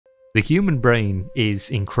The human brain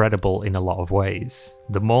is incredible in a lot of ways.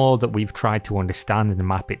 The more that we've tried to understand and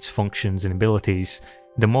map its functions and abilities,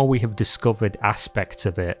 the more we have discovered aspects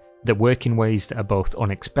of it that work in ways that are both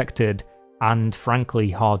unexpected and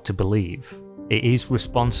frankly hard to believe. It is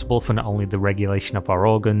responsible for not only the regulation of our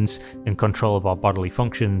organs and control of our bodily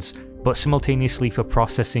functions, but simultaneously for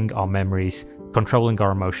processing our memories, controlling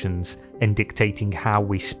our emotions, and dictating how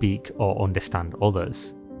we speak or understand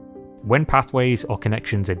others. When pathways or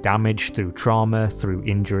connections are damaged through trauma, through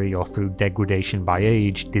injury, or through degradation by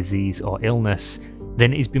age, disease, or illness,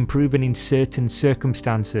 then it has been proven in certain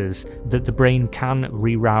circumstances that the brain can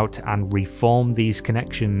reroute and reform these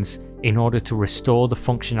connections in order to restore the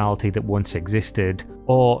functionality that once existed,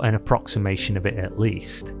 or an approximation of it at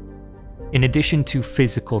least. In addition to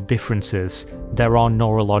physical differences, there are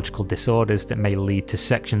neurological disorders that may lead to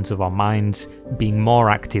sections of our minds being more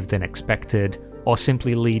active than expected, or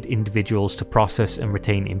simply lead individuals to process and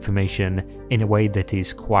retain information in a way that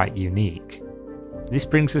is quite unique. This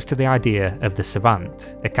brings us to the idea of the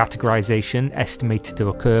savant, a categorization estimated to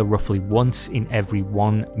occur roughly once in every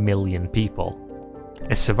 1 million people.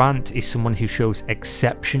 A savant is someone who shows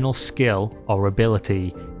exceptional skill or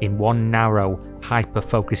ability in one narrow,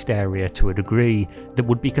 hyper-focused area to a degree that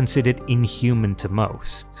would be considered inhuman to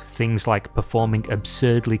most. Things like performing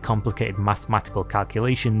absurdly complicated mathematical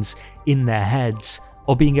calculations in their heads,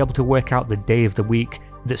 or being able to work out the day of the week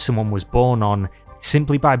that someone was born on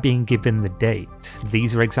simply by being given the date.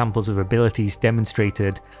 These are examples of abilities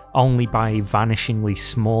demonstrated only by a vanishingly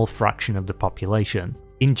small fraction of the population.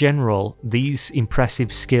 In general, these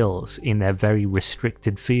impressive skills in their very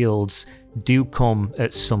restricted fields do come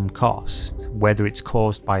at some cost, whether it's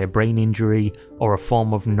caused by a brain injury or a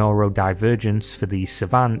form of neurodivergence for these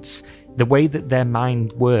savants. The way that their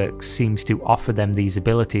mind works seems to offer them these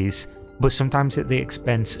abilities, but sometimes at the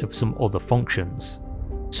expense of some other functions.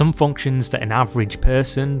 Some functions that an average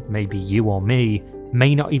person, maybe you or me,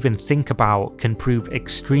 may not even think about can prove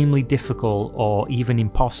extremely difficult or even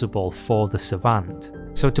impossible for the savant.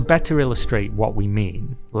 So to better illustrate what we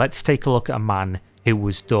mean, let's take a look at a man who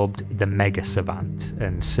was dubbed the Mega Savant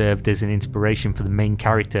and served as an inspiration for the main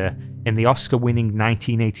character in the Oscar-winning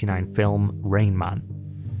 1989 film Rain Man.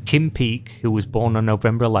 Kim Peek, who was born on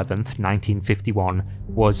November 11th, 1951,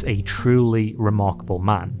 was a truly remarkable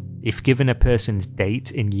man. If given a person's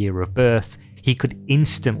date and year of birth, he could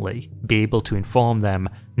instantly be able to inform them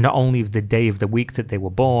not only of the day of the week that they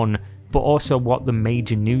were born, but also what the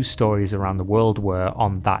major news stories around the world were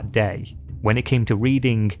on that day. When it came to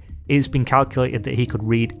reading, it has been calculated that he could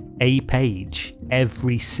read a page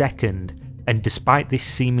every second, and despite this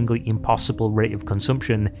seemingly impossible rate of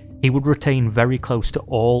consumption, he would retain very close to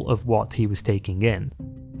all of what he was taking in.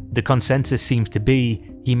 The consensus seems to be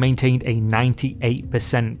he maintained a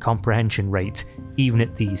 98% comprehension rate even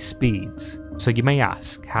at these speeds. So you may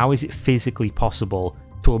ask, how is it physically possible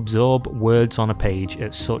to absorb words on a page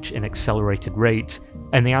at such an accelerated rate?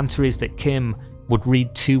 And the answer is that Kim would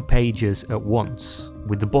read 2 pages at once.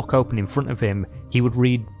 With the book open in front of him, he would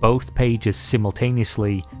read both pages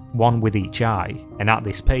simultaneously, one with each eye, and at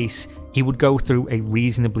this pace, he would go through a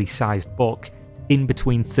reasonably sized book in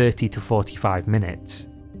between 30 to 45 minutes.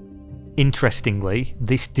 Interestingly,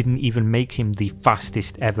 this didn't even make him the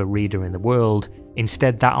fastest ever reader in the world.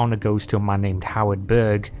 Instead, that honour goes to a man named Howard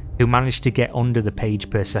Berg, who managed to get under the page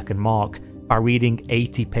per second mark by reading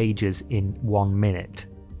 80 pages in 1 minute.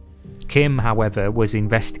 Kim, however, was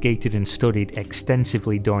investigated and studied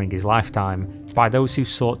extensively during his lifetime by those who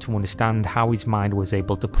sought to understand how his mind was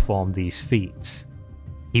able to perform these feats.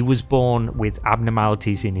 He was born with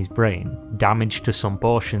abnormalities in his brain, damage to some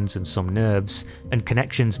portions and some nerves, and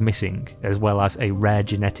connections missing, as well as a rare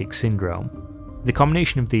genetic syndrome. The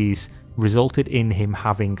combination of these resulted in him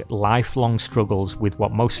having lifelong struggles with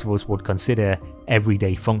what most of us would consider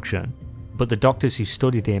everyday function, but the doctors who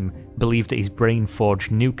studied him believed that his brain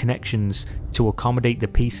forged new connections to accommodate the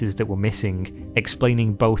pieces that were missing,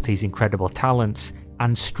 explaining both his incredible talents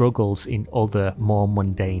and struggles in other, more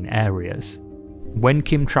mundane areas. When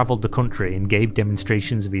Kim travelled the country and gave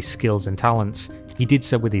demonstrations of his skills and talents, he did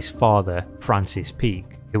so with his father, Francis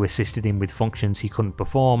Peek, who assisted him with functions he couldn't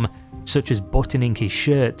perform, such as buttoning his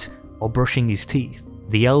shirt or brushing his teeth.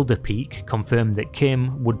 The elder Peek confirmed that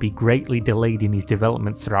Kim would be greatly delayed in his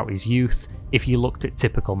development throughout his youth if you looked at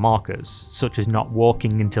typical markers, such as not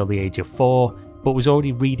walking until the age of 4, but was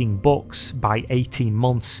already reading books by 18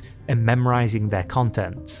 months and memorising their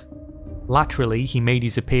contents. Laterally, he made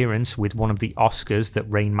his appearance with one of the Oscars that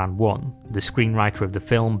Rain Man won. The screenwriter of the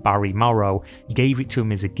film, Barry Morrow, gave it to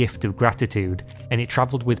him as a gift of gratitude, and it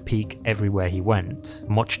travelled with Peek everywhere he went,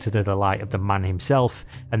 much to the delight of the man himself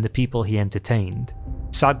and the people he entertained.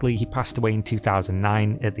 Sadly, he passed away in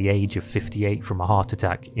 2009 at the age of 58 from a heart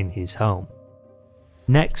attack in his home.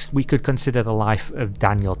 Next, we could consider the life of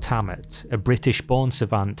Daniel Tammet, a British-born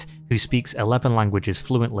savant who speaks 11 languages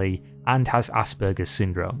fluently and has Asperger's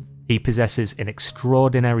syndrome. He possesses an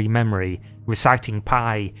extraordinary memory, reciting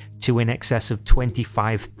pi to in excess of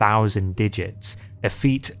 25,000 digits, a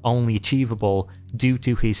feat only achievable due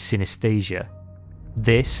to his synesthesia.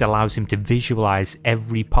 This allows him to visualize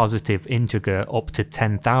every positive integer up to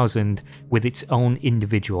 10,000 with its own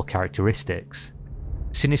individual characteristics.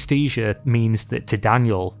 Synesthesia means that to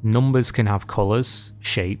Daniel, numbers can have colours,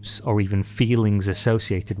 shapes, or even feelings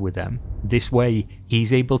associated with them. This way,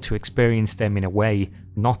 he's able to experience them in a way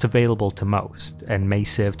not available to most, and may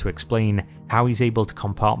serve to explain how he's able to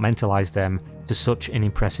compartmentalise them to such an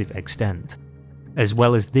impressive extent. As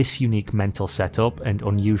well as this unique mental setup and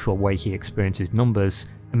unusual way he experiences numbers,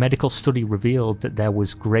 a medical study revealed that there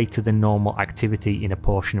was greater than normal activity in a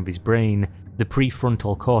portion of his brain, the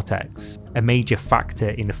prefrontal cortex, a major factor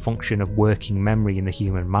in the function of working memory in the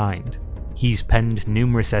human mind. He's penned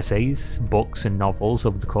numerous essays, books and novels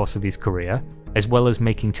over the course of his career, as well as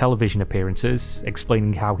making television appearances,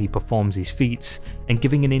 explaining how he performs his feats, and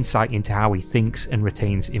giving an insight into how he thinks and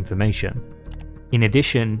retains information. In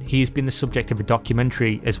addition, he has been the subject of a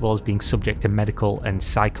documentary as well as being subject to medical and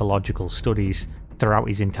psychological studies throughout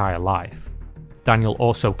his entire life. Daniel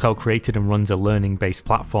also co-created and runs a learning-based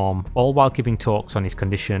platform, all while giving talks on his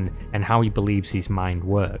condition and how he believes his mind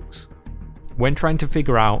works. When trying to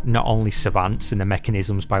figure out not only savants and the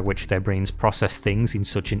mechanisms by which their brains process things in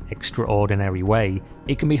such an extraordinary way,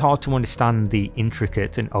 it can be hard to understand the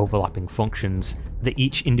intricate and overlapping functions that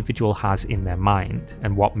each individual has in their mind,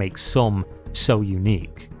 and what makes some so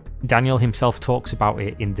unique. Daniel himself talks about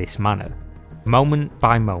it in this manner. Moment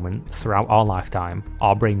by moment, throughout our lifetime,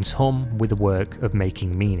 our brains hum with the work of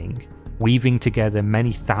making meaning, weaving together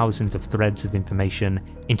many thousands of threads of information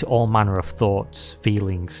into all manner of thoughts,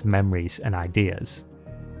 feelings, memories, and ideas.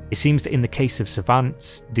 It seems that in the case of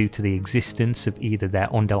savants, due to the existence of either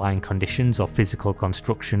their underlying conditions or physical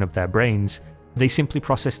construction of their brains, they simply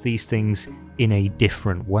process these things in a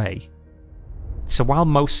different way. So while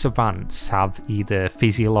most savants have either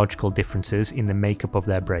physiological differences in the makeup of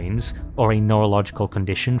their brains or a neurological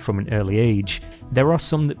condition from an early age, there are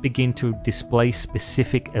some that begin to display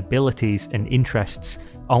specific abilities and interests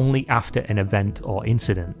only after an event or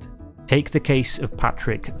incident. Take the case of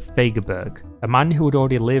Patrick Fagerberg, a man who had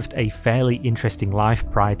already lived a fairly interesting life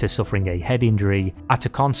prior to suffering a head injury at a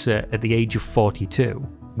concert at the age of 42.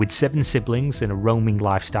 With 7 siblings and a roaming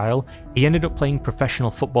lifestyle, he ended up playing professional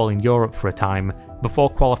football in Europe for a time before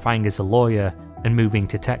qualifying as a lawyer and moving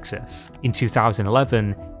to Texas. In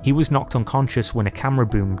 2011, he was knocked unconscious when a camera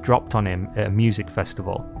boom dropped on him at a music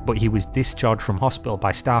festival, but he was discharged from hospital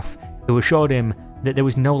by staff who assured him that there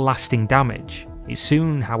was no lasting damage. It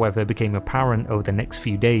soon, however, became apparent over the next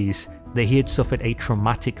few days that he had suffered a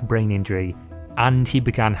traumatic brain injury, and he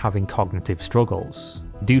began having cognitive struggles.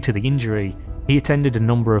 Due to the injury, he attended a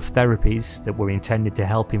number of therapies that were intended to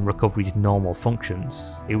help him recover his normal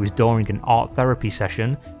functions. It was during an art therapy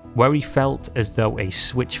session where he felt as though a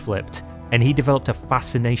switch flipped, and he developed a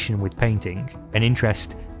fascination with painting, an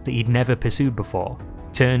interest that he'd never pursued before,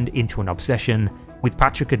 turned into an obsession, with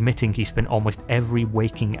Patrick admitting he spent almost every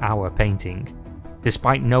waking hour painting.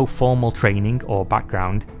 Despite no formal training or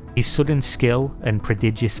background, his sudden skill and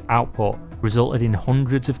prodigious output resulted in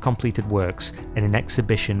hundreds of completed works and an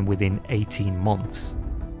exhibition within 18 months.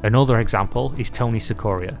 Another example is Tony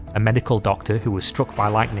Socoria, a medical doctor who was struck by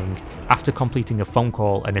lightning after completing a phone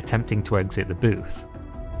call and attempting to exit the booth.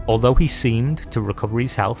 Although he seemed to recover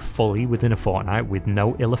his health fully within a fortnight with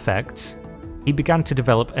no ill effects, he began to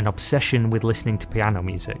develop an obsession with listening to piano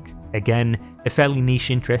music, again a fairly niche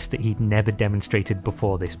interest that he'd never demonstrated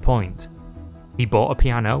before this point. He bought a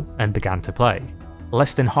piano and began to play.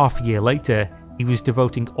 Less than half a year later, he was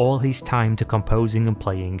devoting all his time to composing and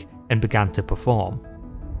playing and began to perform.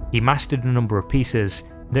 He mastered a number of pieces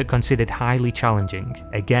that are considered highly challenging,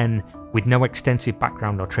 again with no extensive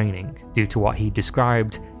background or training, due to what he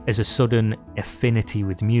described as a sudden affinity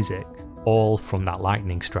with music, all from that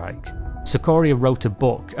lightning strike. Socoria wrote a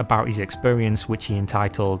book about his experience which he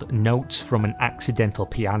entitled Notes from an Accidental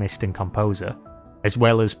Pianist and Composer, as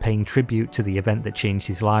well as paying tribute to the event that changed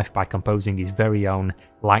his life by composing his very own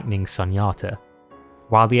Lightning Sonata.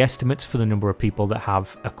 While the estimates for the number of people that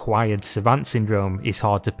have acquired savant syndrome is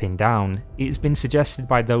hard to pin down, it has been suggested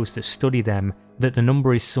by those that study them that the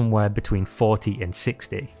number is somewhere between 40 and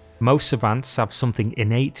 60. Most savants have something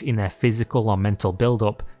innate in their physical or mental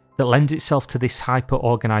build-up that lends itself to this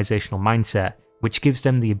hyper-organisational mindset, which gives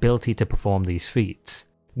them the ability to perform these feats.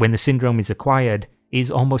 When the syndrome is acquired,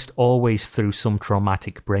 is almost always through some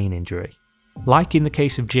traumatic brain injury. Like in the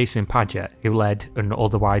case of Jason Padgett, who led an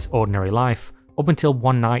otherwise ordinary life up until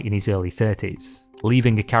one night in his early 30s.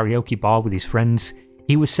 Leaving a karaoke bar with his friends,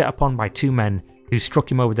 he was set upon by two men who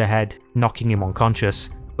struck him over the head, knocking him unconscious,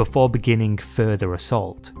 before beginning further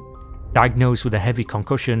assault. Diagnosed with a heavy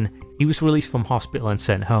concussion, he was released from hospital and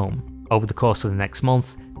sent home. Over the course of the next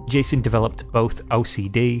month, Jason developed both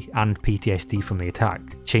OCD and PTSD from the attack,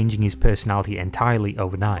 changing his personality entirely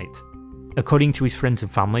overnight. According to his friends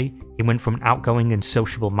and family, he went from an outgoing and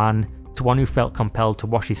sociable man to one who felt compelled to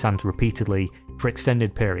wash his hands repeatedly for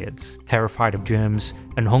extended periods, terrified of germs,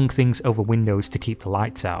 and hung things over windows to keep the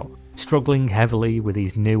lights out. Struggling heavily with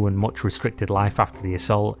his new and much restricted life after the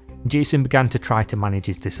assault, Jason began to try to manage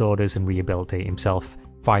his disorders and rehabilitate himself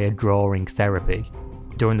via drawing therapy.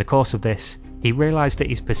 During the course of this, he realised that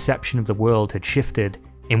his perception of the world had shifted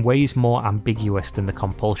in ways more ambiguous than the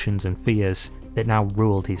compulsions and fears that now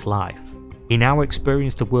ruled his life. He now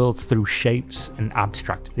experienced the world through shapes and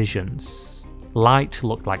abstract visions. Light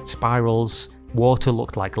looked like spirals, water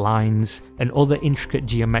looked like lines, and other intricate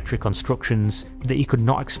geometric constructions that he could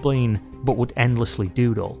not explain but would endlessly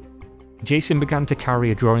doodle. Jason began to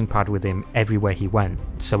carry a drawing pad with him everywhere he went,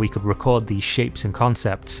 so he could record these shapes and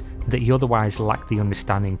concepts that he otherwise lacked the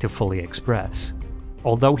understanding to fully express.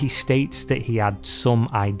 Although he states that he had some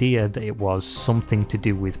idea that it was something to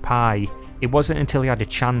do with pi, it wasn't until he had a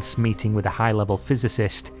chance meeting with a high-level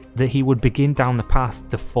physicist that he would begin down the path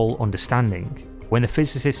to full understanding. When the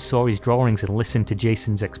physicist saw his drawings and listened to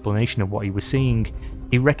Jason's explanation of what he was seeing,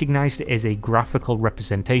 he recognised it as a graphical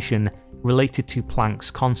representation related to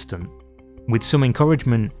Planck's constant. With some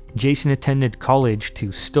encouragement, Jason attended college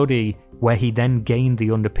to study, where he then gained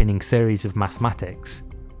the underpinning theories of mathematics.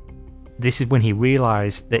 This is when he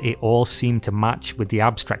realised that it all seemed to match with the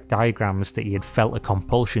abstract diagrams that he had felt a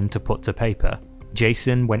compulsion to put to paper.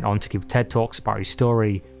 Jason went on to give TED Talks about his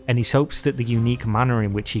story, and his hopes that the unique manner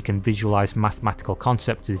in which he can visualise mathematical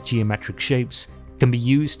concepts as geometric shapes can be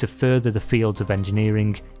used to further the fields of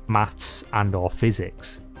engineering, maths, and/or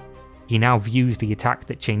physics. He now views the attack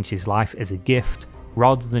that changed his life as a gift,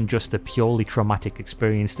 rather than just a purely traumatic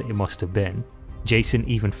experience that it must have been. Jason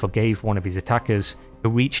even forgave one of his attackers, who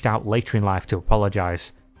reached out later in life to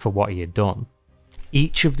apologise for what he had done.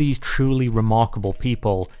 Each of these truly remarkable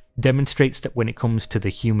people demonstrates that when it comes to the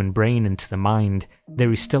human brain and to the mind,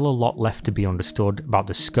 there is still a lot left to be understood about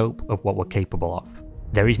the scope of what we're capable of.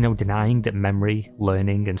 There is no denying that memory,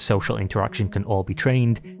 learning, and social interaction can all be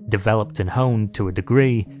trained, developed, and honed to a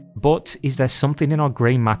degree, but is there something in our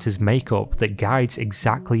grey matter's makeup that guides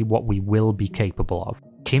exactly what we will be capable of?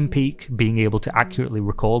 Kim Peek being able to accurately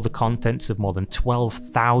recall the contents of more than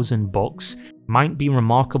 12,000 books might be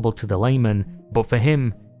remarkable to the layman, but for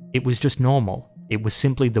him, it was just normal. It was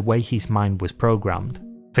simply the way his mind was programmed.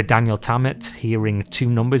 For Daniel Tammet, hearing two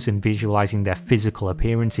numbers and visualising their physical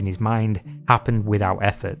appearance in his mind happened without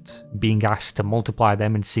effort. Being asked to multiply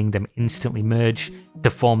them and seeing them instantly merge to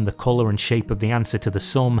form the colour and shape of the answer to the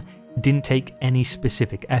sum didn't take any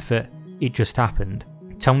specific effort, it just happened.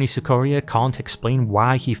 Tony Sukuria can't explain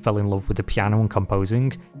why he fell in love with the piano and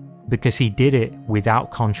composing, because he did it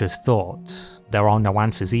without conscious thought. There are no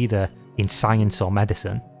answers either in science or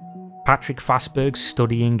medicine. Patrick Fastberg's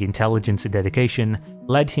studying, intelligence and dedication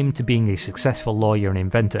led him to being a successful lawyer and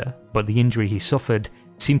inventor, but the injury he suffered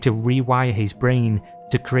seemed to rewire his brain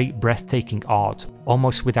to create breathtaking art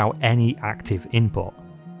almost without any active input.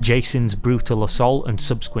 Jason's brutal assault and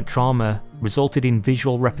subsequent trauma resulted in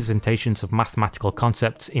visual representations of mathematical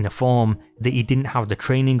concepts in a form that he didn't have the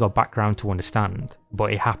training or background to understand,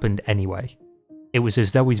 but it happened anyway. It was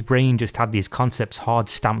as though his brain just had these concepts hard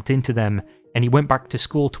stamped into them, and he went back to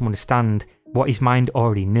school to understand what his mind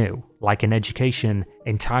already knew, like an education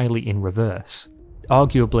entirely in reverse.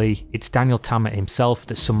 Arguably, it's Daniel Tammet himself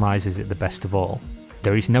that summarises it the best of all.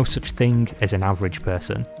 There is no such thing as an average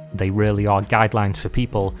person. They really are guidelines for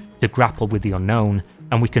people to grapple with the unknown,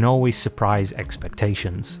 and we can always surprise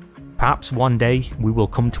expectations. Perhaps one day we will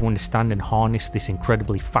come to understand and harness this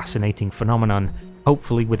incredibly fascinating phenomenon,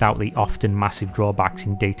 hopefully without the often massive drawbacks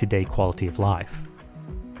in day-to-day quality of life.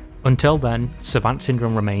 Until then, Savant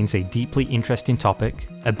Syndrome remains a deeply interesting topic,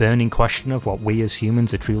 a burning question of what we as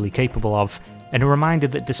humans are truly capable of, and a reminder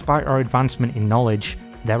that despite our advancement in knowledge,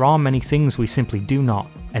 there are many things we simply do not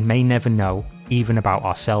and may never know, even about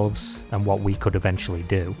ourselves and what we could eventually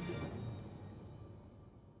do.